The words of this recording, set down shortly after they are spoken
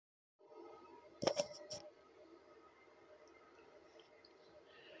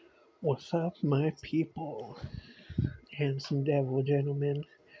What's up, my people? Handsome devil gentlemen,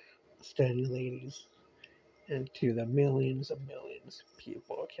 steady ladies, and to the millions of millions of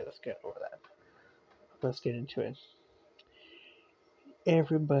people. Okay, let's get over that. Let's get into it.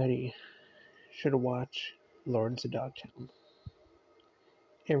 Everybody should watch Lords of Dogtown.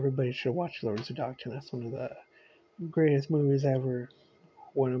 Everybody should watch Lords of Dogtown. That's one of the greatest movies ever.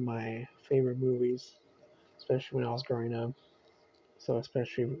 One of my favorite movies, especially when I was growing up. So,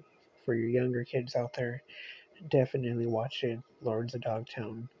 especially for your younger kids out there, definitely watch it. Lords of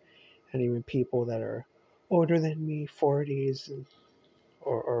Dogtown. And even people that are older than me, 40s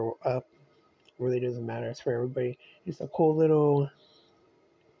or up, really doesn't matter. It's for everybody. It's a cool little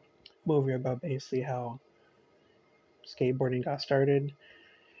movie about basically how skateboarding got started.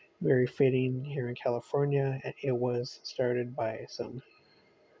 Very fitting here in California, and it was started by some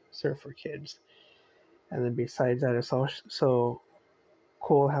surfer kids. And then besides that, it's also so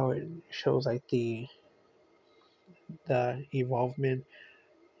cool how it shows like the evolvement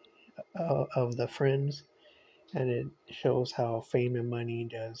of the friends, and it shows how fame and money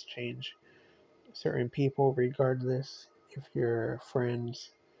does change certain people, regardless if you're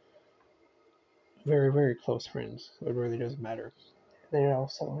friends, very, very close friends. It really doesn't matter. Then it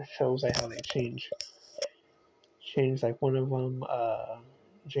also shows like how they change like one of them,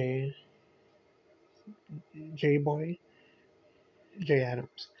 J J Boy, J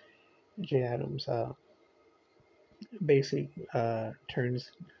Adams, J Adams, basically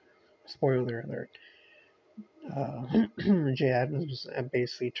turns. Spoiler alert. J Adams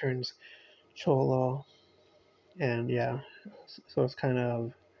basically turns cholo, and yeah, so it's kind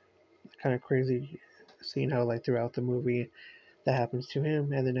of crazy seeing how like throughout the movie that happens to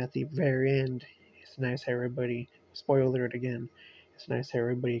him, and then at the very end, it's nice how everybody. Spoiler it again. It's nice how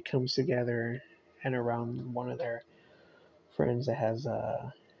everybody comes together and around one of their friends that has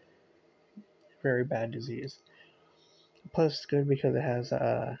a very bad disease. Plus, it's good because it has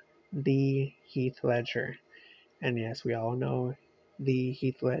the Heath Ledger, and yes, we all know the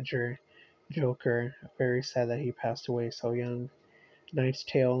Heath Ledger Joker. Very sad that he passed away so young. Knight's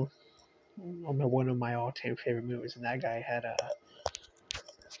Tale, one of my all-time favorite movies, and that guy had a.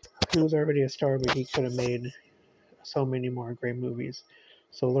 He was already a star, but he could have made so many more great movies.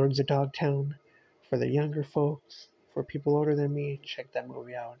 So Lords of Dogtown, for the younger folks, for people older than me, check that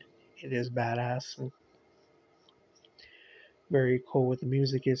movie out. It is badass. And very cool. With the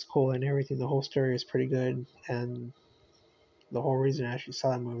music is cool and everything. The whole story is pretty good. And the whole reason I actually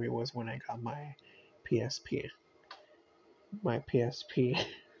saw that movie was when I got my PSP. My PSP.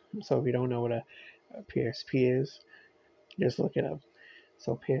 So if you don't know what a PSP is, just look it up.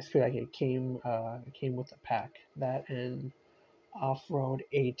 So PSP, like it came with a pack that and off-road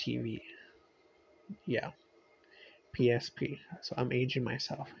ATV. Yeah, PSP. So I'm aging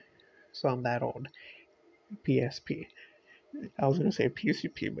myself. So I'm that old. PSP. I was gonna say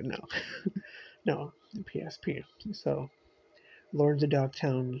PCP, but no, no, PSP. So Lords of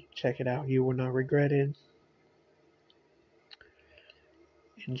Dogtown, check it out. You will not regret it.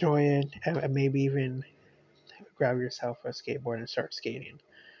 Enjoy it, and maybe even grab yourself a skateboard and start skating.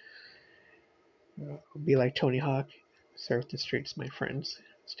 Be like Tony Hawk. Surf the streets, my friends.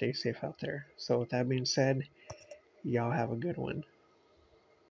 Stay safe out there. So with that being said, y'all have a good one.